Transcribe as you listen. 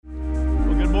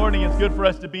morning. It's good for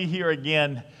us to be here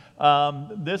again.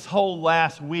 This whole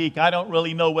last week, I don't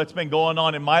really know what's been going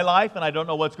on in my life, and I don't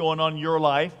know what's going on in your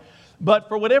life. But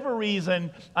for whatever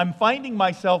reason, I'm finding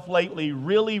myself lately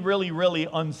really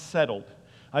unsettled.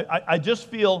 I just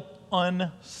feel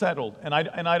unsettled, and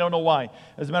I don't know why.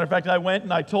 As a matter of fact, I went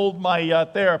and I told my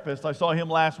therapist, I saw him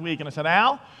last week, and I said,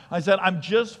 Al, I'm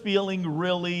just feeling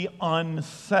really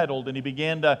unsettled. And he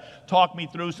began to talk me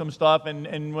through some stuff,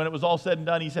 and when it was all said and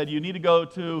done, he said, you need to go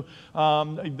to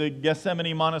the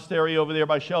Gethsemane Monastery over there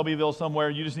by Shelbyville somewhere.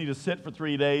 You just need to sit for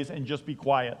 3 days and just be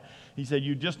quiet. He said,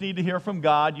 you just need to hear from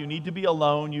God. You need to be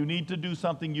alone. You need to do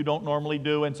something you don't normally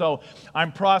do. And so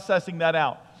I'm processing that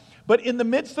out. But in the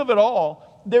midst of it all,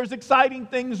 there's exciting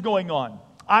things going on.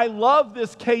 I love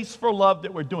this Case for Love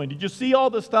that we're doing. Did you see all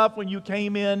the stuff when you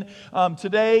came in?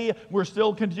 Today, we're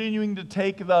still continuing to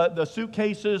take the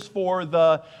suitcases for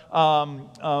the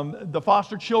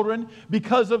foster children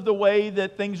because of the way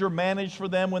that things are managed for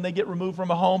them when they get removed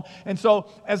from a home. And so,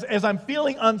 as I'm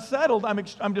feeling unsettled,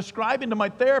 I'm describing to my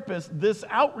therapist this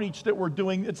outreach that we're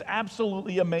doing. It's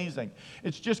absolutely amazing.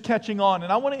 It's just catching on.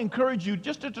 And I want to encourage you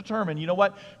just to determine, you know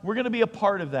what? We're going to be a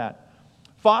part of that.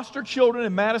 Foster children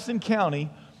in Madison County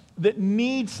that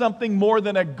need something more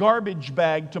than a garbage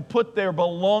bag to put their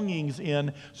belongings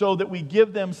in so that we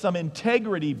give them some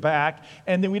integrity back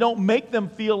and then we don't make them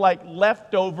feel like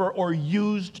leftover or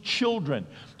used children.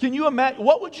 Can you imagine,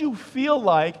 what would you feel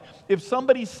like if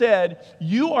somebody said,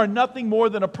 you are nothing more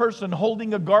than a person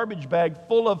holding a garbage bag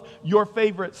full of your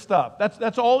favorite stuff?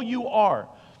 That's all you are.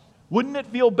 Wouldn't it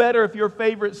feel better if your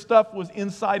favorite stuff was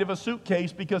inside of a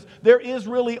suitcase? Because there is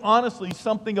really, honestly,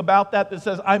 something about that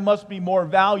says, I must be more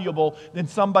valuable than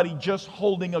somebody just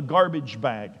holding a garbage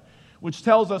bag. Which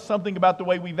tells us something about the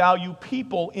way we value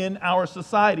people in our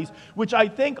societies, which I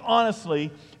think,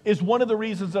 honestly, is one of the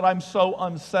reasons that I'm so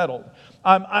unsettled.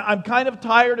 I'm kind of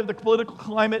tired of the political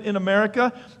climate in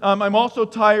America. I'm also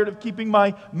tired of keeping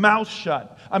my mouth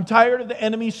shut. I'm tired of the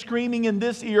enemy screaming in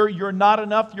this ear, you're not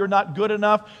enough, you're not good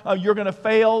enough, you're going to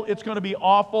fail, it's going to be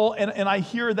awful. And I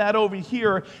hear that over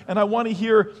here, and I want to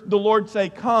hear the Lord say,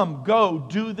 come, go,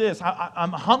 do this.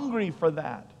 I'm hungry for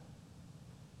that.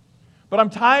 But I'm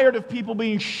tired of people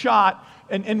being shot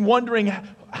and wondering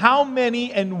how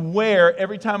many and where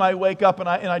every time I wake up and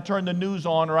I turn the news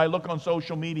on or I look on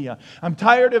social media. I'm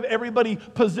tired of everybody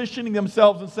positioning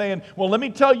themselves and saying, well, let me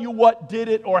tell you what did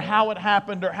it or how it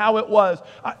happened or how it was.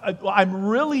 I'm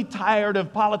really tired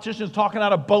of politicians talking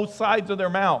out of both sides of their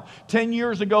mouth. 10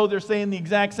 years ago, they're saying the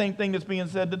exact same thing that's being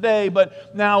said today,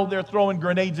 but now they're throwing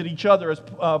grenades at each other as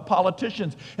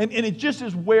politicians. And it just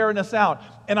is wearing us out.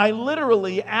 And I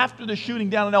literally, after the shooting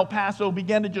down in El Paso,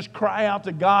 began to just cry out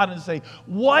to God and say,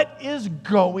 what is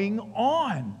going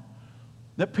on?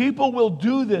 That people will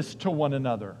do this to one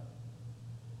another.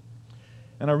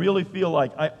 And I really feel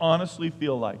like, I honestly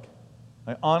feel like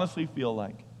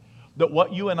that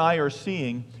what you and I are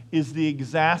seeing is the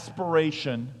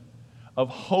exasperation of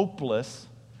hopeless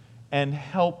and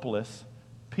helpless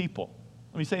people.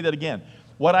 Let me say that again.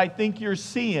 What I think you're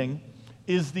seeing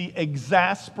is the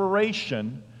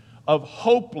exasperation of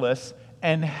hopeless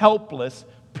and helpless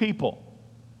people.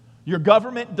 Your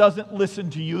government doesn't listen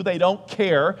to you. They don't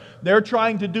care. They're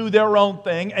trying to do their own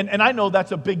thing. And I know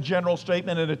that's a big general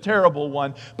statement and a terrible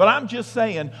one. But I'm just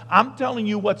saying, I'm telling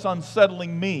you what's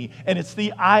unsettling me. And it's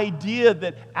the idea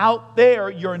that out there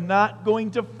you're not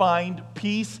going to find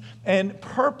peace and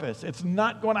purpose. It's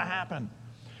not going to happen.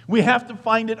 We have to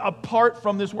find it apart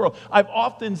from this world. I've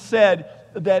often said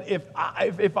that if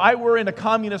I were in a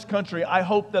communist country, I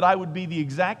hope that I would be the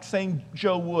exact same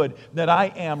Joe Wood that I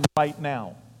am right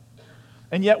now.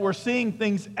 And yet we're seeing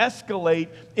things escalate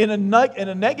in a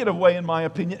negative way, in my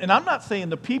opinion. And I'm not saying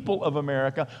the people of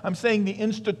America, I'm saying the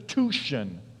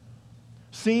institution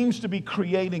seems to be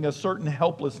creating a certain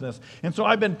helplessness. And so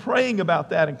I've been praying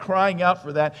about that and crying out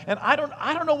for that. And I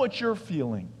don't know what you're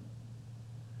feeling.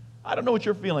 I don't know what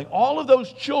you're feeling. All of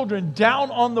those children down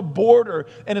on the border,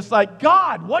 and it's like,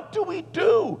 God, what do we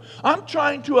do? I'm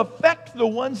trying to affect the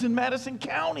ones in Madison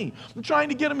County. I'm trying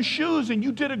to get them shoes, and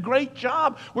you did a great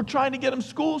job. We're trying to get them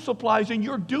school supplies, and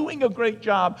you're doing a great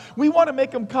job. We want to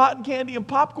make them cotton candy and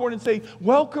popcorn and say,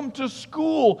 welcome to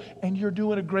school, and you're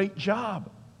doing a great job.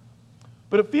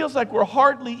 But it feels like we're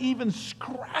hardly even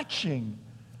scratching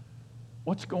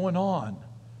what's going on,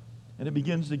 and it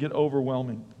begins to get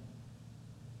overwhelming.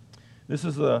 This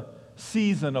is a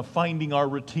season of finding our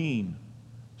routine.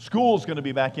 School's going to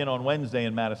be back in on Wednesday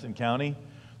in Madison County.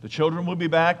 The children will be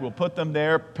back. We'll put them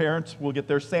there. Parents will get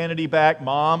their sanity back.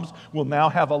 Moms will now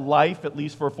have a life, at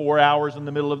least for 4 hours in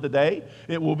the middle of the day.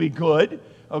 It will be good.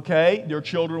 okay? Your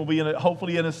children will be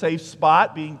hopefully in a safe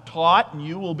spot, being taught, and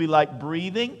you will be like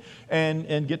breathing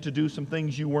and get to do some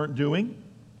things you weren't doing.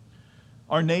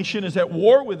 Our nation is at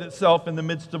war with itself in the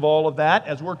midst of all of that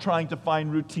as we're trying to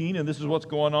find routine, and this is what's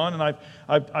going on, and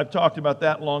I've talked about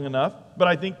that long enough. But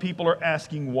I think people are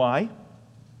asking why.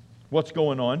 What's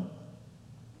going on?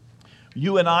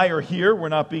 You and I are here. We're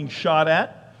not being shot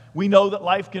at. We know that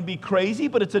life can be crazy,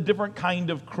 but it's a different kind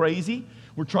of crazy.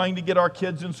 We're trying to get our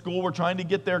kids in school. We're trying to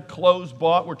get their clothes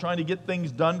bought. We're trying to get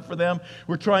things done for them.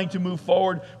 We're trying to move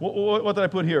forward. What did I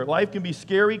put here? Life can be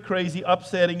scary, crazy,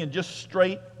 upsetting, and just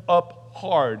straight up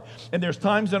hard. And there's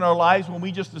times in our lives when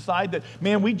we just decide that,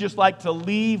 man, we just like to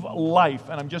leave life.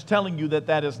 And I'm just telling you that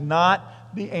that is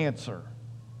not the answer.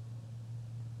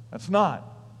 That's not.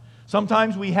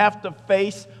 Sometimes we have to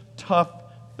face tough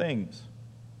things.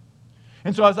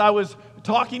 And so as I was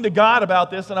talking to God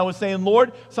about this, and I was saying,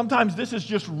 Lord, sometimes this is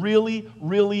just really,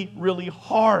 really, really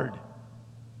hard.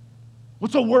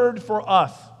 What's a word for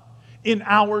us in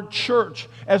our church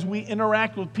as we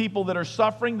interact with people that are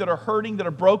suffering, that are hurting, that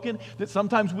are broken, that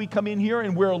sometimes we come in here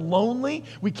and we're lonely,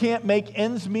 we can't make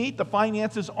ends meet, the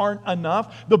finances aren't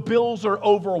enough, the bills are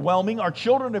overwhelming, our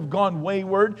children have gone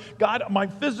wayward, God, my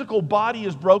physical body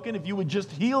is broken, if you would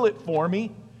just heal it for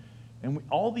me. And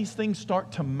all these things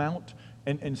start to mount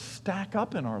and stack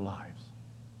up in our lives.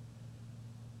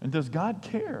 And does God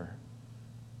care?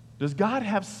 Does God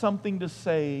have something to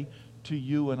say to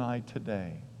you and I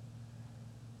today?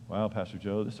 Wow, Pastor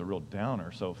Joe, this is a real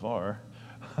downer so far.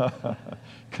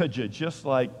 Could you just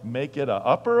make it a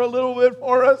upper a little bit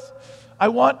for us? I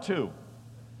want to.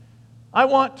 I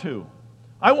want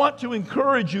to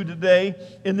encourage you today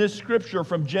in this scripture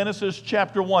from Genesis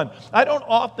chapter 1. I don't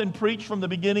often preach from the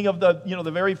beginning of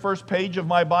the very first page of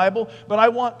my Bible, but I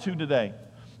want to today.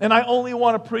 And I only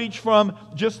want to preach from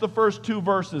just the first 2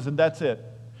 verses, and that's it.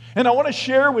 And I want to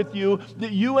share with you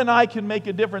that you and I can make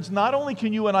a difference. Not only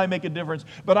can you and I make a difference,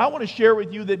 but I want to share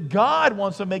with you that God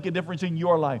wants to make a difference in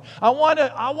your life. I want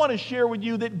to share with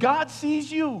you that God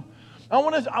sees you. I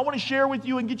want to share with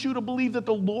you and get you to believe that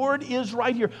the Lord is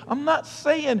right here. I'm not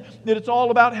saying that it's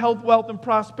all about health, wealth, and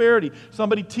prosperity.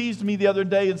 Somebody teased me the other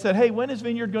day and said, hey, when is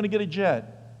Vineyard going to get a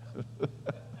jet?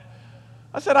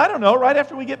 I said, I don't know, right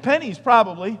after we get pennies,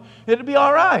 probably. It'll be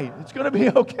all right. It's going to be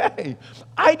okay.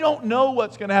 I don't know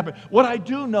what's going to happen. What I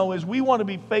do know is we want to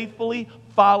be faithfully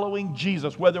following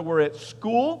Jesus, whether we're at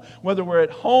school, whether we're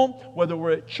at home, whether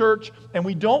we're at church, and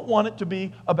we don't want it to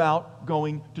be about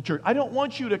going to church. I don't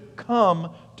want you to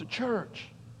come to church.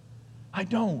 I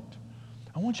don't.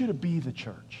 I want you to be the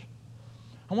church.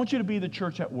 I want you to be the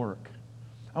church at work.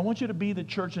 I want you to be the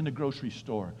church in the grocery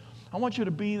store. I want you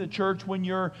to be the church when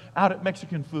you're out at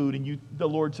Mexican food and the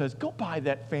Lord says, go buy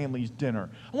that family's dinner.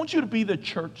 I want you to be the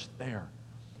church there.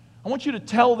 I want you to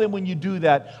tell them when you do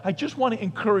that, I just want to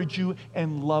encourage you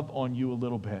and love on you a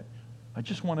little bit. I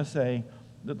just want to say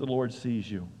that the Lord sees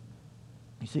you.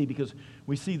 You see, because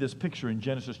we see this picture in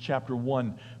Genesis chapter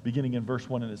 1, beginning in verse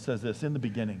 1, and it says this, in the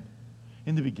beginning.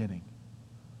 And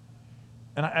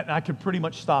I could pretty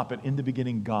much stop it, in the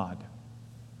beginning, God.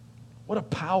 What a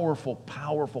powerful,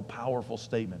 powerful, powerful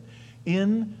statement.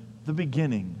 In the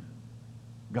beginning,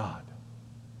 God.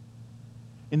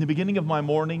 In the beginning of my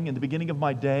morning, in the beginning of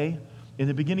my day, in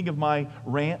the beginning of my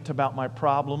rant about my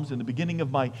problems, in the beginning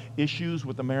of my issues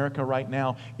with America right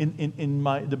now,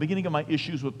 in the beginning of my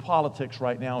issues with politics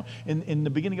right now, in the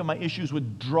beginning of my issues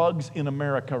with drugs in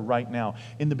America right now,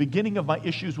 in the beginning of my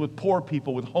issues with poor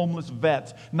people, with homeless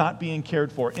vets not being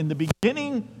cared for, in the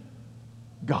beginning,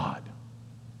 God.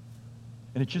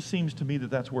 And it just seems to me that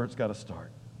that's where it's got to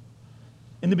start.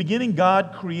 In the beginning,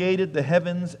 God created the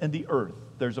heavens and the earth.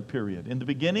 There's a period. In the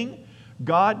beginning,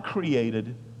 God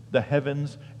created the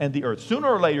heavens and the earth. Sooner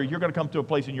or later, you're going to come to a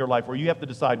place in your life where you have to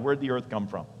decide where did the earth come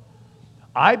from.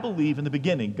 I believe in the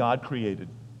beginning, God created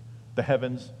the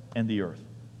heavens and the earth.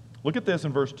 Look at this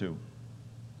in verse 2.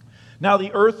 Now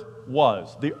the earth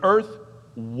was. The earth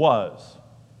was.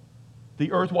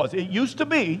 The earth was. It used to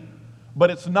be, but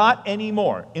it's not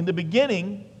anymore. In the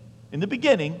beginning,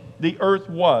 the earth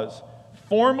was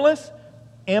formless,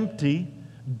 empty,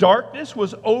 darkness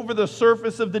was over the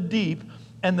surface of the deep,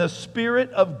 and the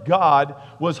Spirit of God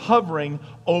was hovering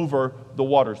over the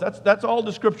waters. That's all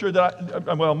the scripture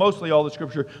mostly all the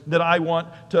scripture that I want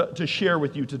to share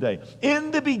with you today.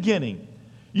 In the beginning,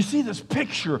 you see this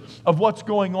picture of what's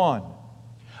going on.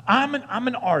 I'm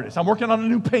an artist. I'm working on a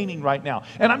new painting right now.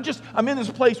 And I'm in this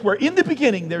place where in the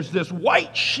beginning, there's this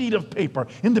white sheet of paper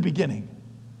in the beginning.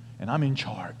 And I'm in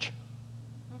charge.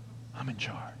 I'm in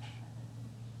charge.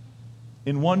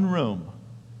 In one room,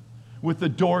 with the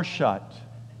door shut,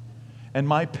 and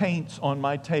my paints on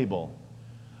my table,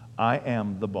 I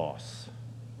am the boss.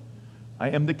 I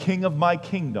am the king of my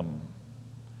kingdom.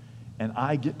 And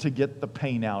I get to get the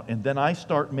paint out, and then I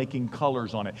start making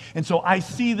colors on it. And so I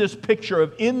see this picture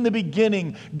of, in the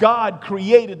beginning, God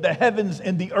created the heavens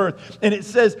and the earth. And it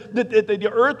says that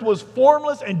the earth was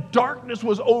formless and darkness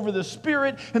was over the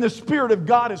Spirit, and the Spirit of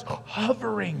God is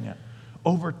hovering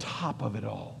over top of it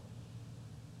all.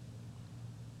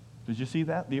 Did you see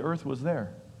that? The earth was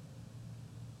there.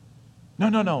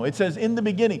 No. It says in the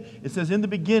beginning. It says in the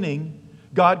beginning,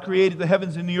 God created the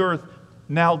heavens and the earth.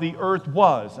 Now the earth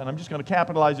was, and I'm just going to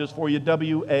capitalize this for you,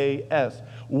 W-A-S,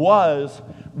 was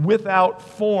without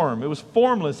form. It was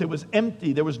formless. It was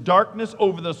empty. There was darkness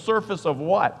over the surface of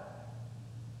what?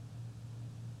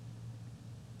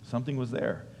 Something was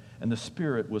there. And the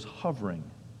Spirit was hovering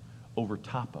over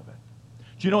top of it.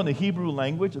 Do you know in the Hebrew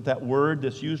language that word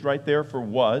that's used right there for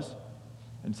was,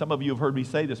 and some of you have heard me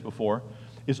say this before,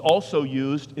 is also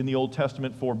used in the Old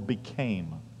Testament for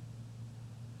became.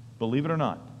 Believe it or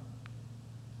not.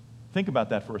 Think about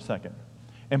that for a second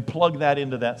and plug that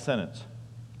into that sentence.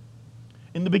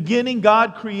 In the beginning,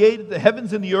 God created the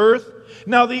heavens and the earth.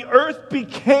 Now the earth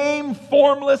became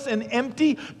formless and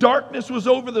empty. Darkness was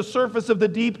over the surface of the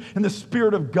deep, and the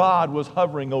Spirit of God was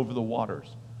hovering over the waters.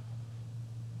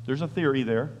 There's a theory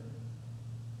there.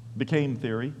 Became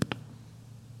theory.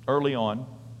 Early on.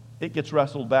 It gets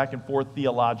wrestled back and forth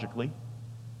theologically.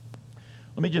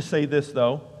 Let me just say this,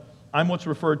 though. I'm what's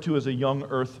referred to as a young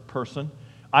earth person.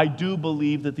 I do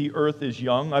believe that the earth is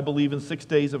young. I believe in 6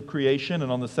 days of creation, and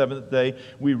on the seventh day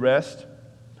we rest.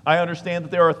 I understand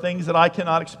that there are things that I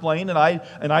cannot explain, and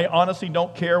I honestly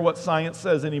don't care what science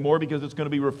says anymore because it's going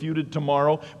to be refuted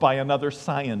tomorrow by another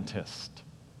scientist.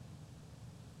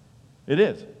 It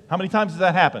is. How many times does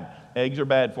that happen? Eggs are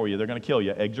bad for you. They're going to kill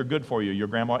you. Eggs are good for you. Your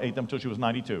grandma ate them until she was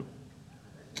 92.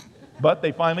 But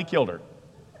they finally killed her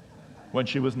when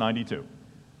she was 92.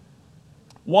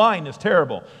 Wine is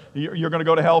terrible. You're going to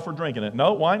go to hell for drinking it.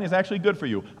 No, wine is actually good for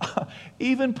you.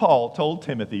 Even Paul told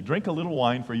Timothy, drink a little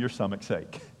wine for your stomach's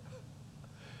sake.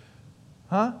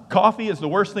 Huh? Coffee is the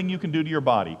worst thing you can do to your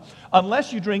body.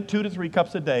 Unless you drink 2 to 3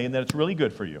 cups a day and then it's really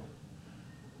good for you.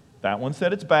 That one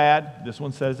said it's bad. This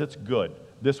one says it's good.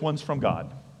 This one's from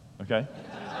God. Okay?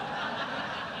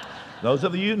 Those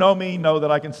of you who know me know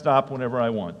that I can stop whenever I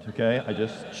want. Okay? I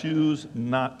just choose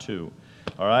not to.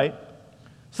 All right?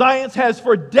 Science has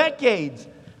for decades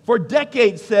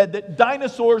said that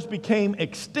dinosaurs became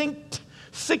extinct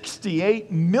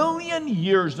 68 million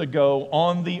years ago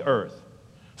on the earth.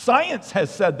 Science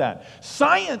has said that.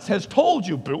 Science has told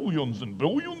you billions and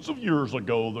billions of years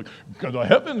ago the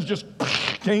heavens just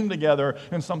came together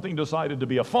and something decided to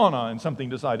be a fauna and something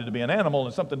decided to be an animal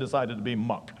and something decided to be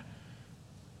muck.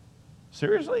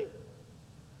 Seriously?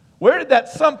 Where did that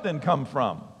something come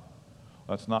from?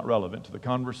 That's not relevant to the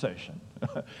conversation.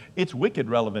 It's wicked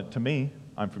relevant to me.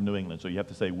 I'm from New England, so you have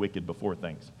to say wicked before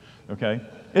things. Okay?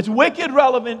 It's wicked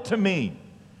relevant to me.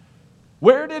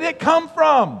 Where did it come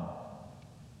from?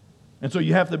 And so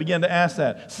you have to begin to ask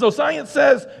that. So science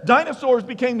says dinosaurs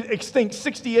became extinct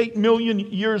 68 million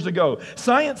years ago.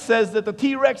 Science says that the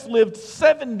T-Rex lived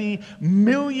 70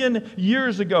 million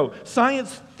years ago.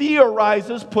 Science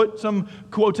theorizes, put some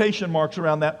quotation marks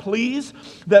around that, please,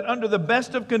 that under the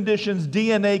best of conditions,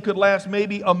 DNA could last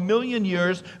maybe 1 million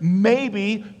years,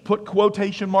 maybe, put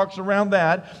quotation marks around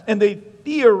that, and they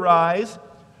theorize,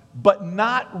 but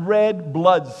not red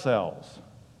blood cells.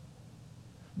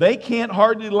 They can't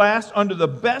hardly last under the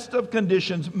best of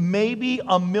conditions, maybe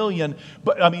 1 million,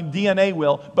 DNA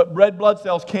will, but red blood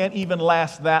cells can't even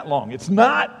last that long. It's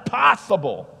not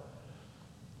possible.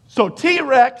 So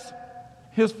T-Rex,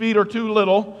 his feet are too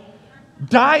little,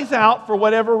 dies out for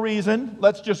whatever reason.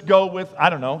 Let's just go with,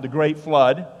 the Great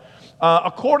Flood.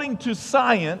 According to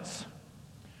science,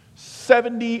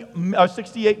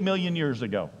 68 million years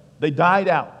ago, they died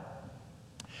out.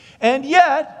 And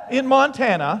yet, in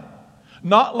Montana,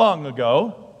 not long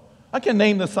ago, I can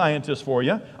name the scientist for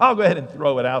you. I'll go ahead and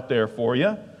throw it out there for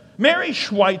you. Mary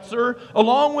Schweitzer,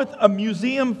 along with a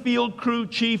museum field crew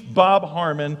chief, Bob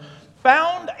Harmon,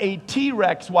 found a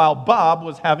T-Rex while Bob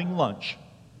was having lunch.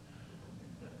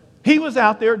 He was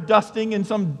out there dusting in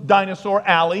some dinosaur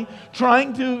alley,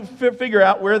 trying to figure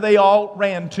out where they all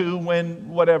ran to when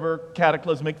whatever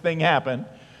cataclysmic thing happened,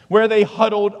 where they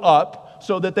huddled up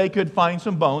so that they could find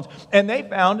some bones. And they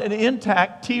found an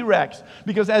intact T-Rex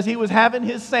because as he was having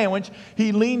his sandwich,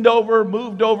 he leaned over,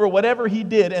 moved over, whatever he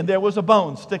did, and there was a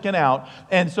bone sticking out.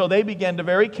 And so they began to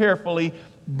very carefully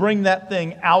bring that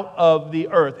thing out of the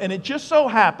earth. And it just so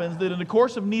happens that in the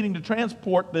course of needing to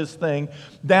transport this thing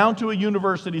down to a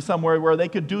university somewhere where they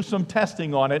could do some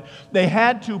testing on it, they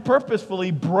had to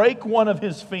purposefully break one of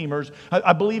his femurs,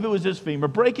 I believe it was his femur,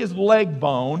 break his leg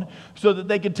bone so that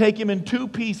they could take him in two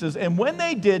pieces. And when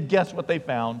they did, guess what they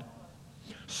found?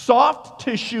 Soft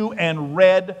tissue and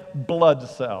red blood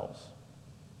cells.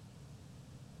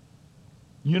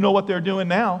 You know what they're doing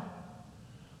now?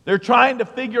 They're trying to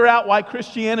figure out why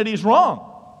Christianity is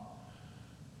wrong.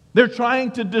 They're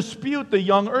trying to dispute the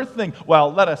young earth thing.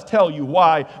 Well, let us tell you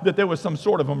why that there was some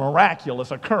sort of a miraculous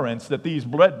occurrence that these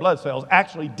red blood cells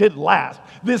actually did last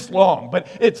this long. But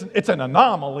it's an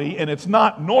anomaly and it's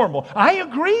not normal. I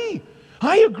agree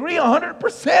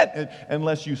 100%.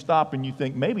 Unless you stop and you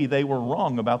think maybe they were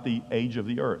wrong about the age of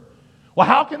the earth. Well,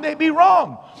 how can they be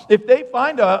wrong? If they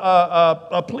find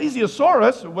a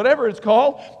plesiosaurus, or whatever it's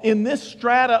called, in this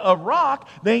strata of rock,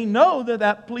 they know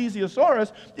that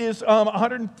plesiosaurus is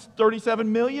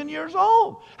 137 million years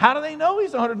old. How do they know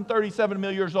he's 137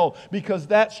 million years old? Because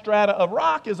that strata of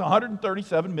rock is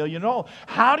 137 million old.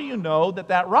 How do you know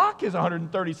that rock is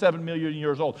 137 million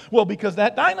years old? Well, because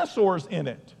that dinosaur's in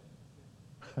it.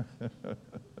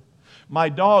 My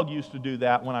dog used to do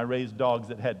that when I raised dogs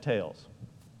that had tails.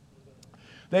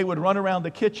 They would run around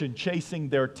the kitchen chasing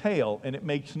their tail, and it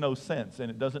makes no sense, and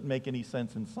it doesn't make any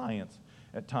sense in science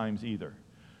at times either.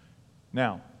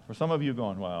 Now, for some of you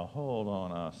going, well, hold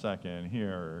on a second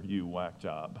here, you whack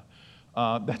job.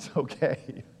 That's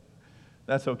okay.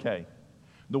 That's okay.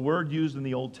 The word used in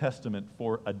the Old Testament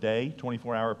for a day,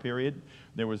 24-hour period,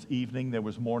 there was evening, there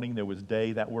was morning, there was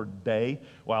day. That word day,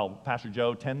 well, Pastor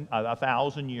Joe,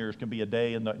 1,000 years can be a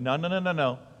day.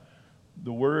 No.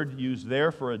 The word used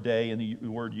there for a day and the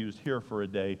word used here for a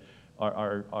day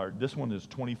are this one is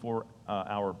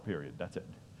 24-hour period. That's it.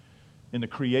 In the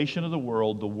creation of the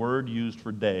world, the word used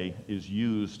for day is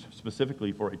used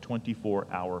specifically for a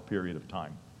 24-hour period of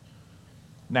time.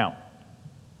 Now,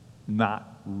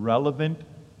 not relevant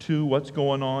to what's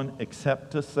going on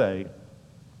except to say,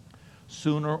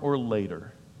 sooner or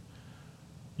later,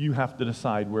 you have to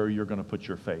decide where you're going to put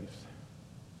your faith.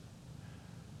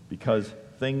 Because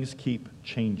things keep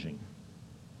changing.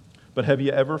 But have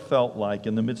you ever felt like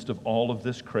in the midst of all of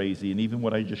this crazy, and even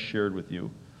what I just shared with you,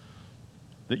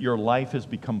 that your life has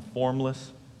become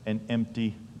formless and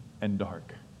empty and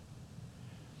dark?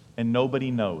 And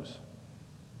nobody knows.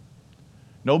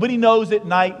 Nobody knows at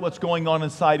night what's going on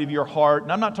inside of your heart.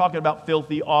 And I'm not talking about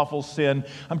filthy, awful sin.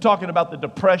 I'm talking about the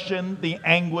depression, the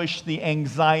anguish, the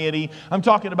anxiety. I'm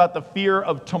talking about the fear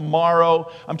of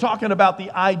tomorrow. I'm talking about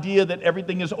the idea that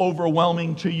everything is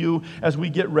overwhelming to you as we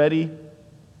get ready.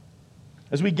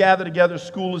 As we gather together,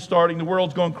 school is starting, the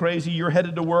world's going crazy, you're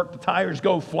headed to work, the tires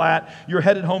go flat, you're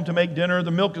headed home to make dinner,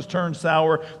 the milk has turned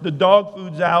sour, the dog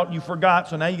food's out, you forgot,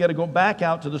 so now you got to go back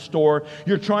out to the store.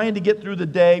 You're trying to get through the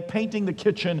day, painting the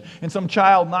kitchen, and some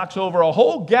child knocks over a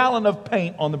whole gallon of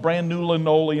paint on the brand new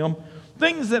linoleum.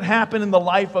 Things that happen in the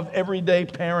life of everyday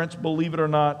parents, believe it or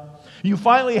not. You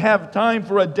finally have time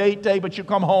for a date day, but you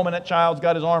come home and that child's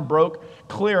got his arm broke,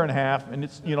 clear in half, and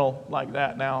it's, like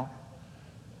that now.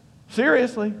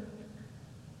 Seriously.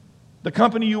 The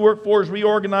company you work for is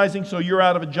reorganizing, so you're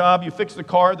out of a job. You fix the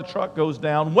car, the truck goes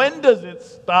down. When does it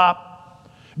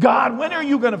stop? God, when are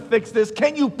you going to fix this?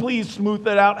 Can you please smooth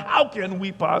it out? How can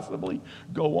we possibly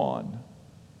go on?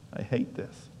 I hate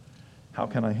this. How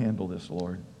can I handle this,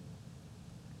 Lord?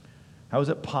 How is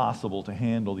it possible to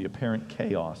handle the apparent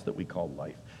chaos that we call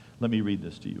life? Let me read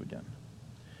this to you again.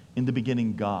 In the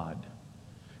beginning, God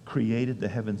created the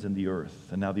heavens and the earth.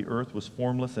 And now the earth was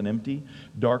formless and empty.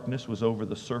 Darkness was over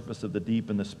the surface of the deep,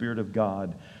 and the Spirit of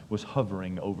God was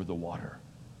hovering over the water.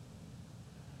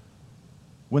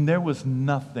 When there was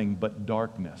nothing but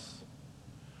darkness,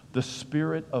 the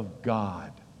Spirit of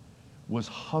God was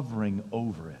hovering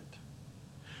over it.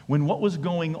 When what was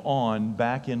going on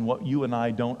back in what you and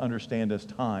I don't understand as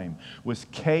time was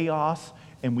chaos,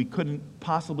 and we couldn't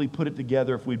possibly put it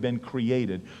together if we'd been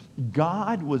created,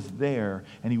 God was there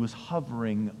and He was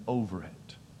hovering over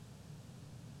it.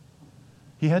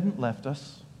 He hadn't left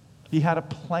us. He had a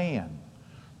plan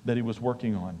that He was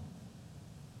working on.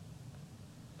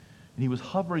 And He was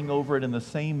hovering over it in the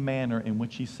same manner in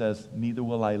which He says, neither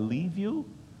will I leave you,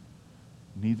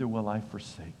 neither will I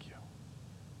forsake you.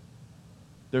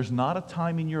 There's not a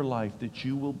time in your life that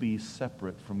you will be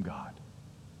separate from God.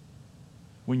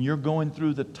 When you're going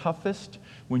through the toughest,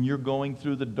 when you're going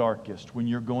through the darkest, when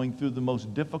you're going through the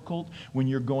most difficult, when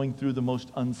you're going through the most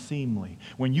unseemly,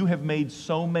 when you have made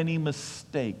so many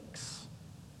mistakes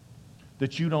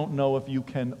that you don't know if you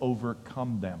can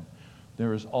overcome them,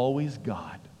 there is always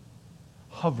God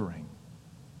hovering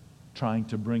trying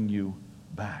to bring you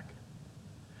back.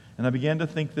 And I began to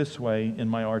think this way in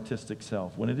my artistic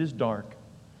self. When it is dark,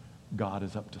 God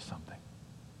is up to something.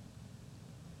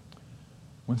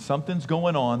 When something's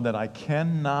going on that I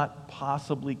cannot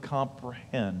possibly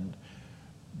comprehend,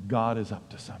 God is up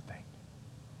to something.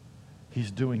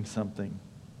 He's doing something.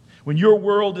 When your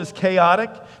world is chaotic,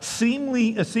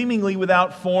 seemingly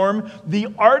without form, the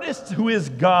artist who is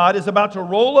God is about to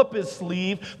roll up his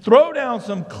sleeve, throw down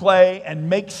some clay, and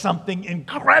make something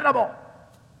incredible.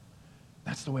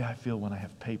 That's the way I feel when I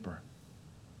have paper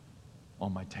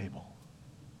on my table.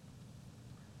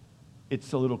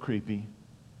 It's a little creepy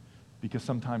because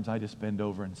sometimes I just bend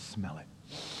over and smell it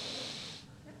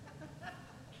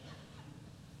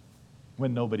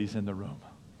when nobody's in the room.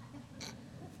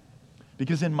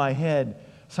 Because in my head,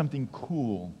 something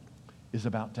cool is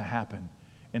about to happen,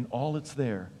 and all it's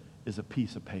there is a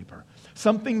piece of paper.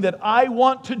 Something that I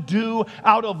want to do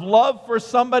out of love for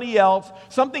somebody else,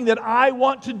 something that I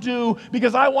want to do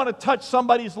because I want to touch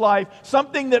somebody's life,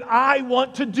 something that I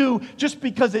want to do just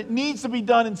because it needs to be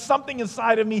done, and something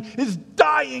inside of me is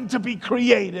dying to be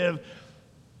creative.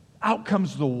 Out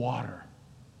comes the water,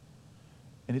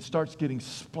 and it starts getting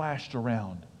splashed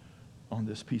around on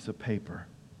this piece of paper.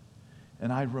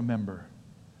 And I remember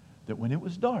that when it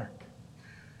was dark,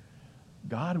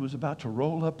 God was about to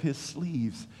roll up his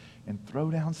sleeves and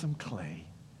throw down some clay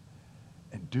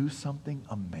and do something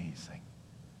amazing,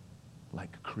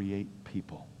 like create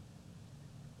people.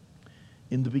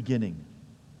 In the beginning,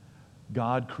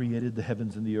 God created the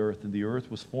heavens and the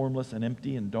earth was formless and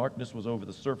empty, and darkness was over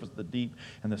the surface of the deep,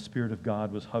 and the Spirit of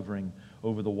God was hovering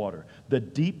over the water. The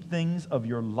deep things of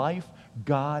your life,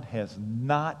 God has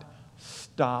not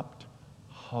stopped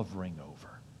hovering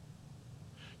over.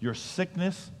 Your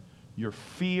sickness, your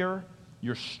fear,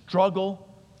 your struggle,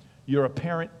 your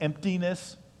apparent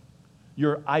emptiness,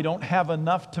 your I don't have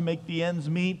enough to make the ends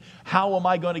meet. How am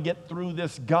I going to get through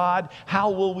this, God?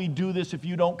 How will we do this if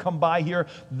you don't come by here?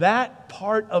 That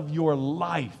part of your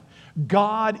life,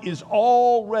 God is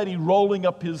already rolling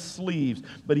up his sleeves,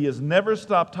 but he has never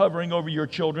stopped hovering over your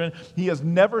children. He has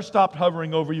never stopped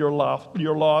hovering over your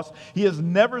loss. He has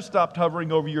never stopped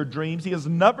hovering over your dreams. He has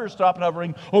never stopped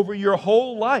hovering over your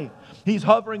whole life. He's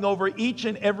hovering over each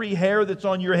and every hair that's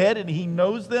on your head, and he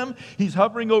knows them. He's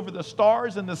hovering over the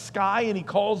stars in the sky, and he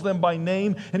calls them by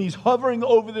name, and he's hovering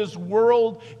over this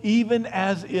world even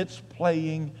as it's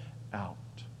playing out.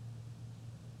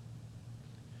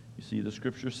 See, the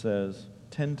scripture says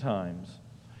 10 times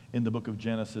in the book of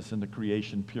Genesis in the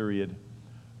creation period,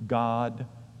 God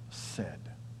said.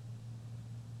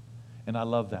 And I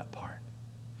love that part.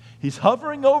 He's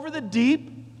hovering over the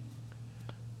deep,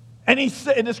 and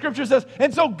and the scripture says,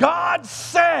 and so God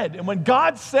said. And when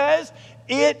God says,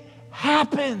 it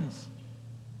happens.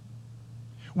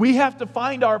 We have to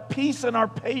find our peace and our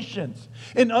patience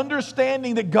in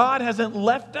understanding that God hasn't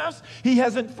left us. He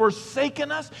hasn't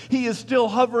forsaken us. He is still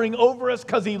hovering over us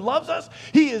because he loves us.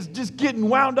 He is just getting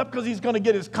wound up because he's going to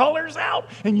get his colors out,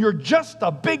 and you're just a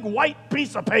big white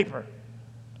piece of paper.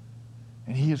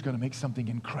 And he is going to make something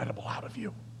incredible out of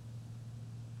you.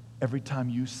 Every time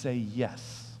you say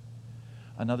yes,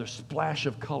 another splash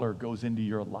of color goes into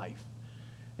your life,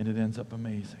 and it ends up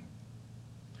amazing.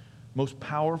 Most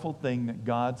powerful thing that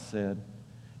God said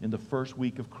in the first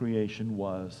week of creation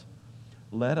was,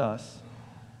 let us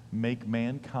make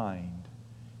mankind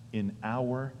in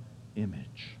our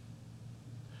image,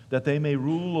 that they may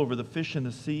rule over the fish in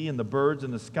the sea and the birds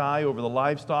in the sky, over the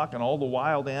livestock and all the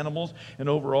wild animals, and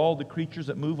over all the creatures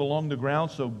that move along the ground.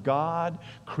 So God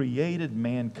created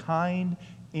mankind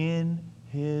in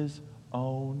his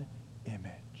own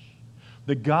image.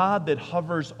 The God that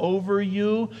hovers over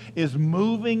you is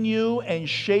moving you and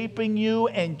shaping you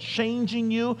and changing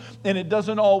you, and it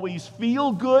doesn't always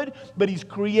feel good, but he's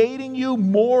creating you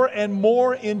more and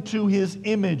more into his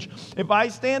image. If I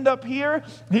stand up here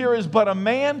is but a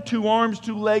man, 2 arms,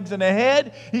 2 legs, and a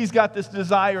head. He's got this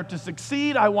desire to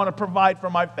succeed. I want to provide for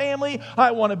my family.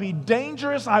 I want to be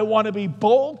dangerous. I want to be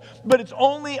bold, but it's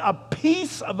only a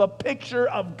piece of a picture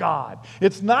of God.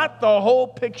 It's not the whole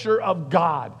picture of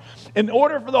God. In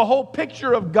order for the whole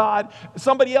picture of God,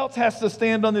 somebody else has to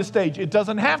stand on this stage. It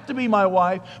doesn't have to be my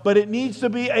wife, but it needs to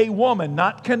be a woman,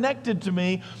 not connected to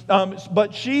me,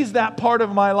 but she's that part of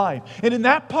my life. And in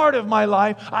that part of my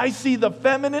life, I see the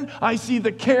feminine, I see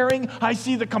the caring, I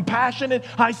see the compassionate,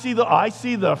 I see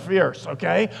the fierce,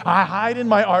 okay? I hide in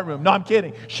my art room. No, I'm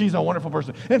kidding. She's a wonderful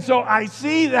person. And so I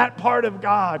see that part of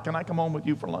God. Can I come home with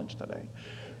you for lunch today?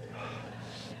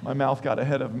 My mouth got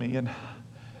ahead of me, and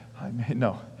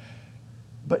no.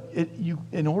 But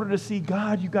in order to see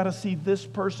God, you've got to see this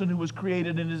person who was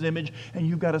created in His image, and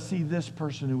you've got to see this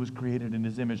person who was created in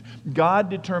His image. God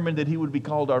determined that He would be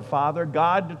called our Father.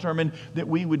 God determined that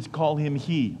we would call Him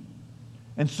He.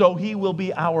 And so He will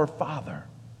be our Father.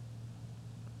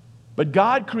 But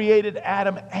God created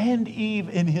Adam and Eve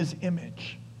in His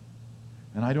image.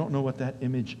 And I don't know what that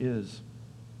image is.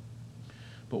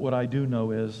 But what I do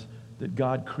know is that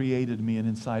God created me, and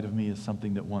inside of me is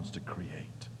something that wants to create.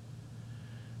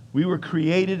 We were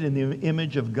created in the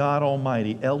image of God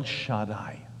Almighty, El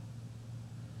Shaddai.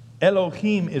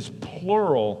 Elohim is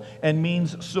plural and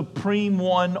means supreme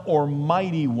one or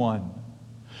mighty one.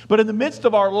 But in the midst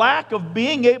of our lack of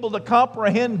being able to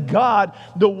comprehend God,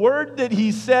 the word that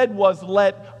He said was,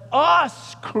 let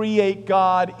us create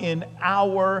God in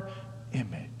our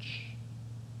image.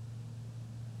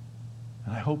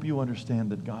 And I hope you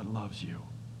understand that God loves you.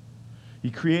 He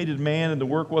created man, and the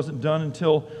work wasn't done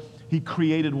until He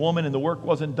created woman, and the work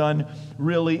wasn't done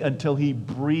really until He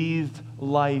breathed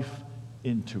life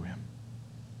into him.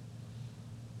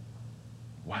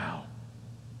 Wow.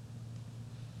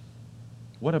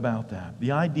 What about that?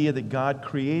 The idea that God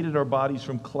created our bodies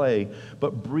from clay,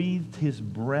 but breathed His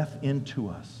breath into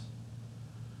us.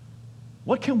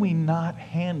 What can we not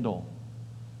handle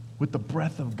with the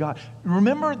breath of God?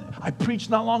 Remember, I preached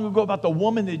not long ago about the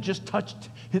woman that just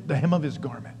hit the hem of His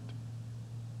garment.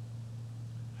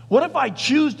 What if I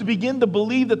choose to begin to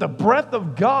believe that the breath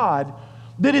of God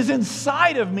that is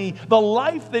inside of me, the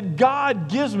life that God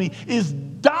gives me, is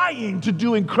dying to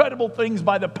do incredible things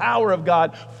by the power of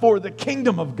God for the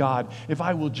kingdom of God, if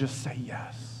I will just say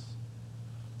yes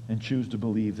and choose to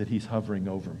believe that He's hovering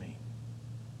over me?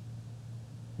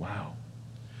 Wow.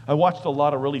 I watched a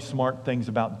lot of really smart things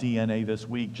about DNA this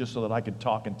week just so that I could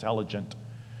talk intelligent.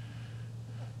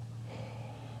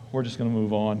 We're just going to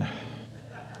move on.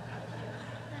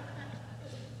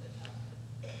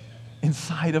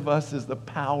 Inside of us is the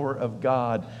power of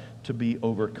God to be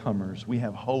overcomers. We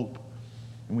have hope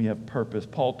and we have purpose.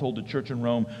 Paul told the church in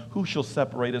Rome, who shall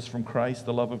separate us from Christ,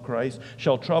 the love of Christ?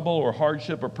 Shall trouble or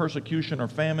hardship or persecution or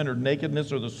famine or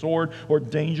nakedness or the sword or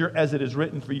danger, as it is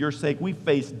written, for your sake we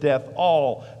face death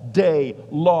all day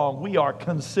long. We are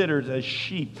considered as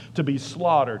sheep to be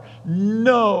slaughtered.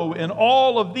 No, in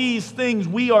all of these things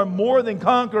we are more than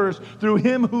conquerors through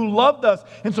Him who loved us.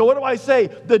 And so what do I say?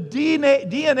 The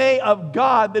DNA of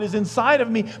God that is inside of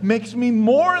me makes me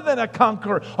more than a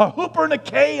conqueror, a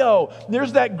hupernikeo.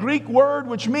 There's that Greek word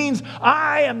which means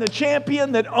I am the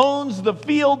champion that owns the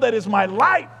field that is my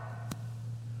life.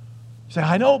 You say,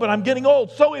 I know, but I'm getting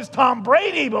old. So is Tom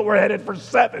Brady, but we're headed for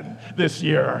 7 this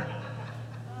year.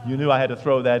 You knew I had to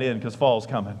throw that in because fall's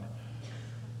coming.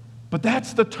 But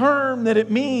that's the term that it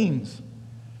means.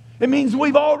 It means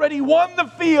we've already won the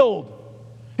field.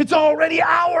 It's already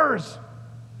ours.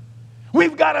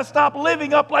 We've got to stop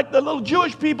living up like the little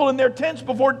Jewish people in their tents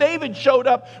before David showed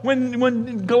up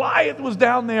when Goliath was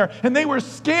down there. And they were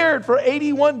scared for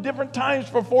 81 different times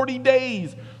for 40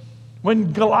 days.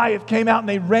 When Goliath came out and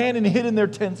they ran and hid in their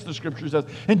tents, the scripture says.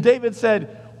 And David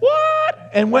said,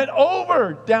 what? And went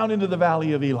over down into the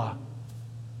valley of Elah.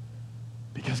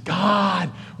 Because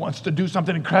God wants to do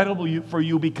something incredible for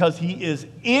you because He is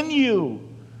in you.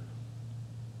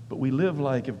 But we live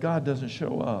like if God doesn't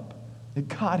show up, that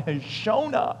God has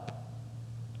shown up.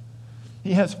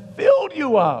 He has filled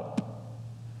you up.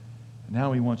 And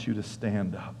now He wants you to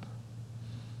stand up.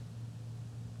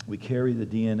 We carry the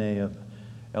DNA of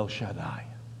El Shaddai.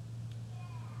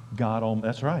 God,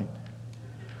 that's right.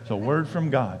 It's a word from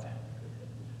God.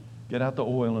 Get out the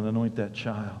oil and anoint that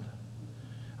child.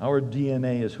 Our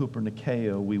DNA is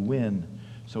hupernikeo. We win.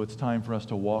 So it's time for us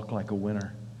to walk like a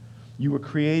winner. You were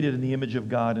created in the image of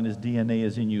God, and His DNA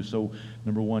is in you. So,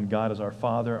 number one, God is our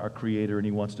Father, our Creator, and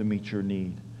He wants to meet your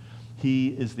need. He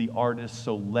is the artist,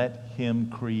 so let Him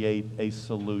create a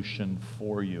solution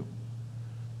for you.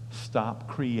 Stop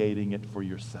creating it for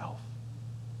yourself.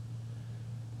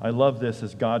 I love this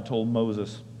as God told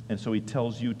Moses, and so He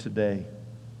tells you today,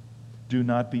 do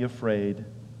not be afraid.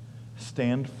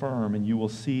 Stand firm, and you will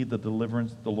see the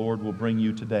deliverance the Lord will bring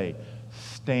you today.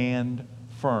 Stand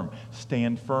firm.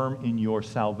 Stand firm in your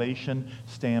salvation.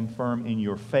 Stand firm in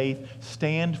your faith.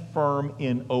 Stand firm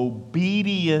in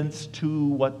obedience to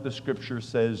what the Scripture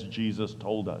says Jesus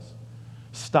told us.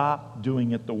 Stop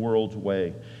doing it the world's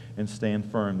way and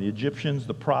stand firm. The Egyptians,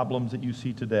 the problems that you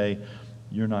see today,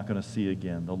 you're not going to see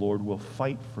again. The Lord will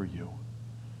fight for you.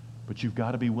 But you've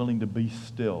got to be willing to be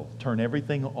still. Turn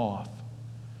everything off.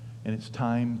 And it's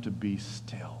time to be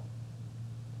still.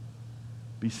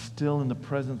 Be still in the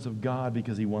presence of God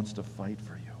because He wants to fight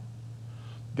for you.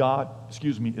 God,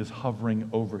 is hovering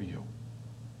over you.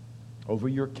 over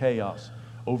your chaos,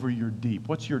 over your deep.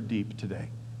 What's your deep today?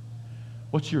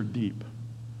 What's your deep?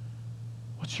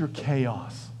 What's your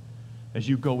chaos as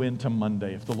you go into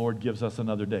Monday, if the Lord gives us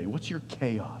another day? What's your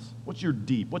chaos? What's your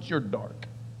deep? What's your dark?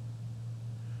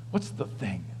 What's the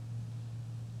thing?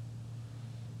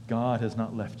 God has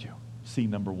not left you. See,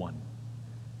 number one.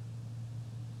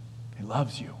 He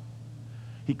loves you.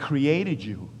 He created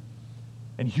you.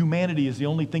 And humanity is the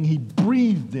only thing He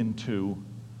breathed into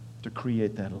to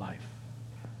create that life.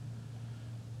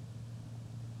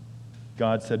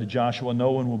 God said to Joshua,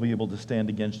 no one will be able to stand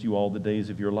against you all the days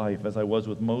of your life. As I was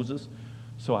with Moses,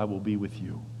 so I will be with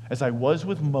you. As I was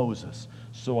with Moses,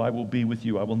 so I will be with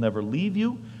you. I will never leave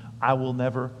you. I will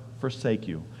never forsake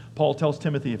you. Paul tells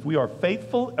Timothy, if we are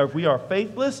faithful, or if we are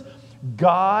faithless,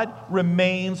 God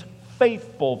remains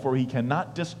faithful, for He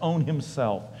cannot disown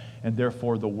Himself. And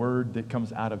therefore, the word that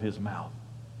comes out of His mouth,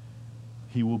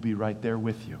 He will be right there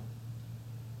with you,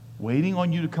 waiting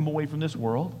on you to come away from this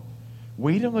world,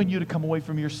 waiting on you to come away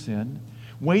from your sin,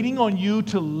 waiting on you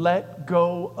to let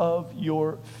go of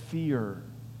your fear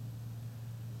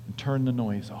and turn the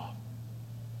noise off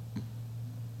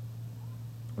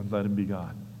and let Him be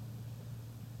God.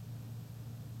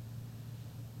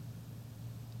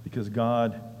 Because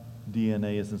God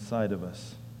DNA is inside of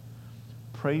us.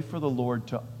 Pray for the Lord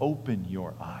to open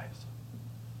your eyes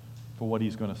for what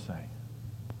He's going to say.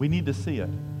 We need to see it.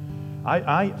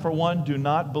 I, for one, do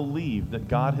not believe that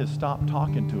God has stopped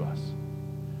talking to us.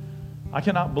 I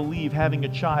cannot believe having a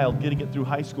child, getting it through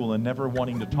high school, and never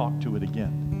wanting to talk to it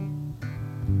again.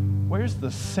 Where's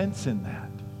the sense in that?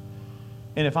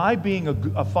 And if I, being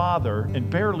a father, and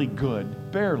barely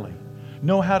good, barely,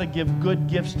 know how to give good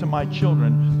gifts to my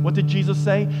children, what did Jesus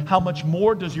say? How much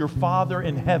more does your Father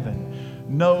in heaven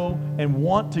know and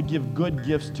want to give good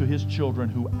gifts to His children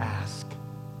who ask?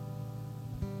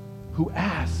 Who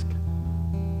ask.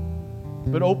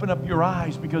 But open up your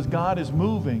eyes, because God is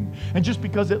moving. And just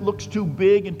because it looks too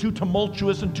big and too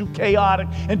tumultuous and too chaotic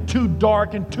and too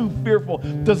dark and too fearful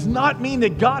does not mean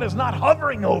that God is not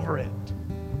hovering over it.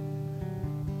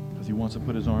 Because He wants to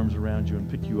put His arms around you and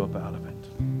pick you up out of it.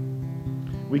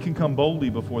 We can come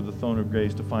boldly before the throne of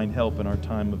grace to find help in our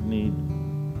time of need.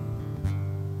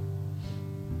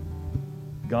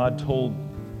 God told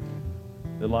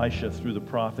Elisha through the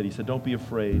prophet, He said, don't be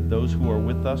afraid. Those who are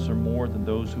with us are more than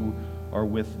those who are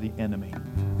with the enemy.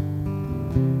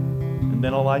 And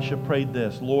then Elisha prayed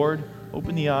this, Lord,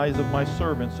 open the eyes of my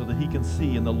servant so that he can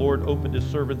see. And the Lord opened his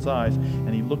servant's eyes,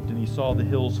 and he looked and he saw the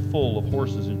hills full of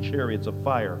horses and chariots of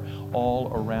fire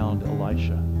all around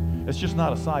Elisha. It's just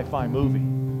not a sci-fi movie.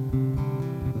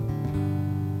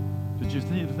 Did you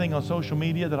see the thing on social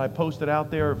media that I posted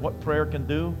out there of what prayer can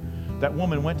do? That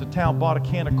woman went to town, bought a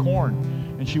can of corn,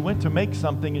 and she went to make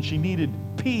something, and she needed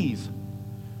peas.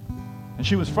 And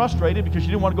she was frustrated because she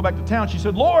didn't want to go back to town. She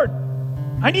said, Lord,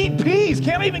 I need peas.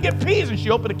 Can't I even get peas? And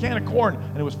she opened a can of corn,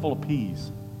 and it was full of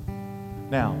peas.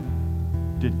 Now,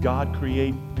 did God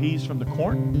create peas from the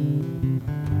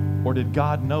corn? Or did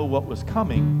God know what was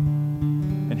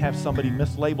coming and have somebody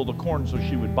mislabel the corn so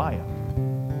she would buy it?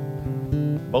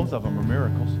 Both of them are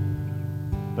miracles.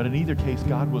 But in either case,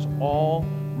 God was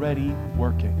already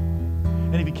working.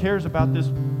 And if He cares about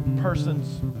this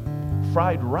person's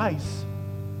fried rice,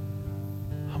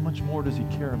 how much more does He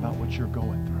care about what you're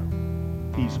going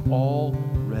through? He's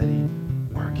already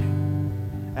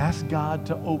working. Ask God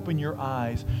to open your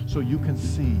eyes so you can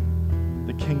see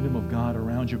the kingdom of God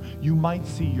around you. You might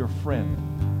see your friend.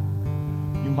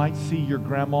 You might see your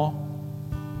grandma.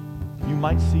 You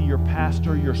might see your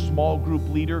pastor, your small group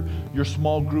leader, your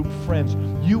small group friends.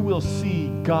 You will see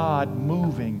God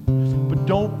moving. But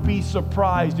don't be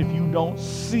surprised if you don't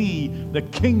see the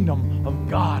kingdom of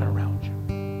God around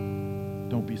you.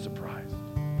 Don't be surprised.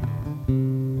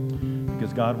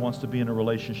 Because God wants to be in a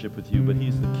relationship with you, but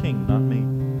He's the king, not me.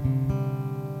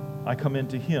 I come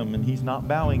into Him, and He's not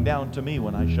bowing down to me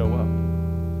when I show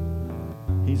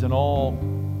up. He's an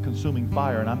all-consuming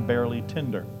fire, and I'm barely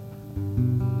tinder.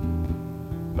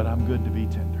 But I'm good to be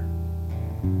tender.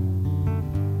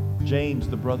 James,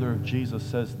 the brother of Jesus,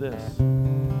 says this,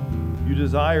 you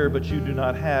desire, but you do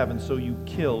not have, and so you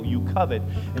kill, you covet,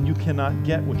 and you cannot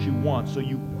get what you want, so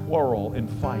you quarrel and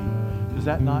fight. Does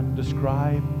that not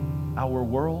describe our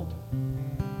world?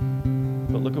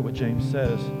 But look at what James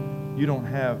says. You don't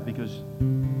have because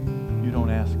you don't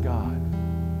ask God.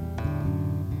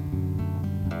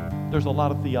 There's a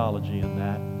lot of theology in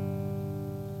that.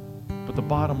 But the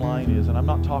bottom line is, and I'm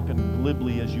not talking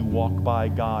glibly as you walk by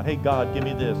God, hey God, give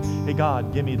me this. Hey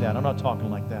God, give me that. I'm not talking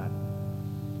like that.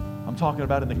 I'm talking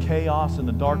about in the chaos and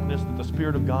the darkness that the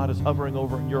Spirit of God is hovering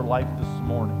over in your life this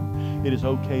morning. It is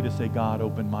okay to say, God,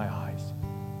 open my eyes.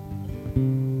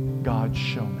 God,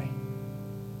 show me.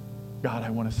 God, I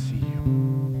want to see you.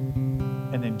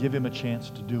 And then give him a chance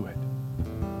to do it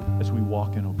as we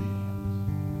walk in obedience.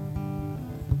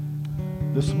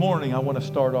 This morning, I want to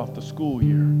start off the school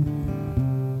year.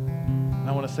 And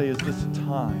I want to say, is this a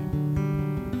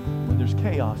time when there's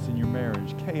chaos in your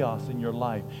marriage, chaos in your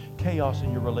life, chaos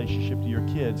in your relationship to your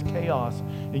kids, chaos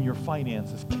in your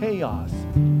finances, chaos,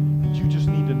 and you just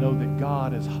need to know that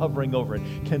God is hovering over it.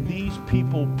 Can these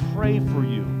people pray for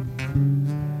you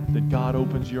that God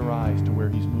opens your eyes to where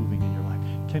he's moving in your life?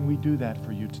 Can we do that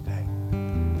for you today?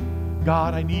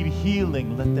 God, I need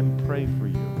healing. Let them pray for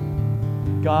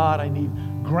you. God, I need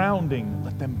grounding.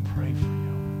 Let them pray for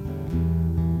you.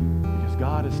 Because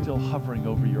God is still hovering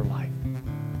over your life.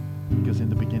 Because in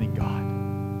the beginning, God.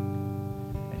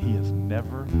 And he has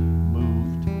never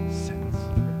moved since.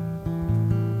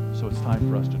 So it's time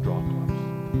for us to draw close.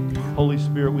 Holy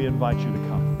Spirit, we invite you to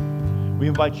come. We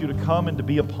invite you to come and to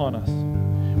be upon us.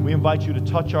 We invite you to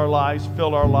touch our lives,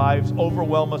 fill our lives,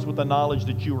 overwhelm us with the knowledge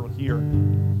that you are here.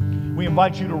 We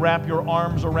invite you to wrap your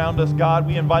arms around us, God.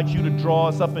 We invite you to draw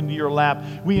us up into your lap.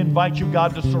 We invite you,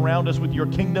 God, to surround us with your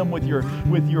kingdom, with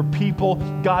your people,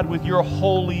 God, with your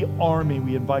holy army.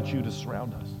 We invite you to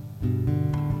surround us.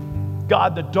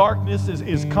 God, the darkness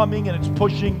is coming and it's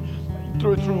pushing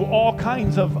through all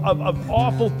kinds of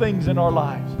awful things in our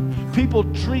lives. People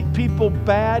treat people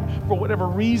bad for whatever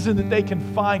reason that they can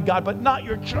find, God, but not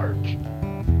your church.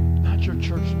 Not your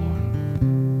church, Lord.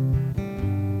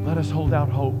 Let us hold out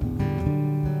hope.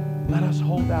 Let us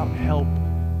hold out help.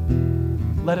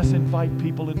 Let us invite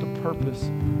people into purpose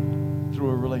through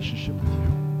a relationship with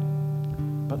you.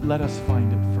 But let us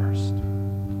find it first.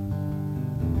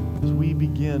 As we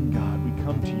begin, God, we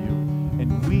come to you,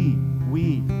 and we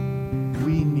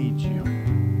need you.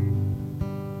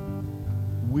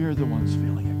 We're the ones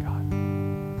feeling it, God.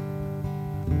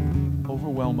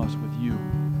 Overwhelm us with you.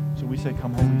 So we say,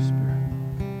 come, Holy Spirit,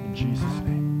 in Jesus'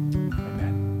 name.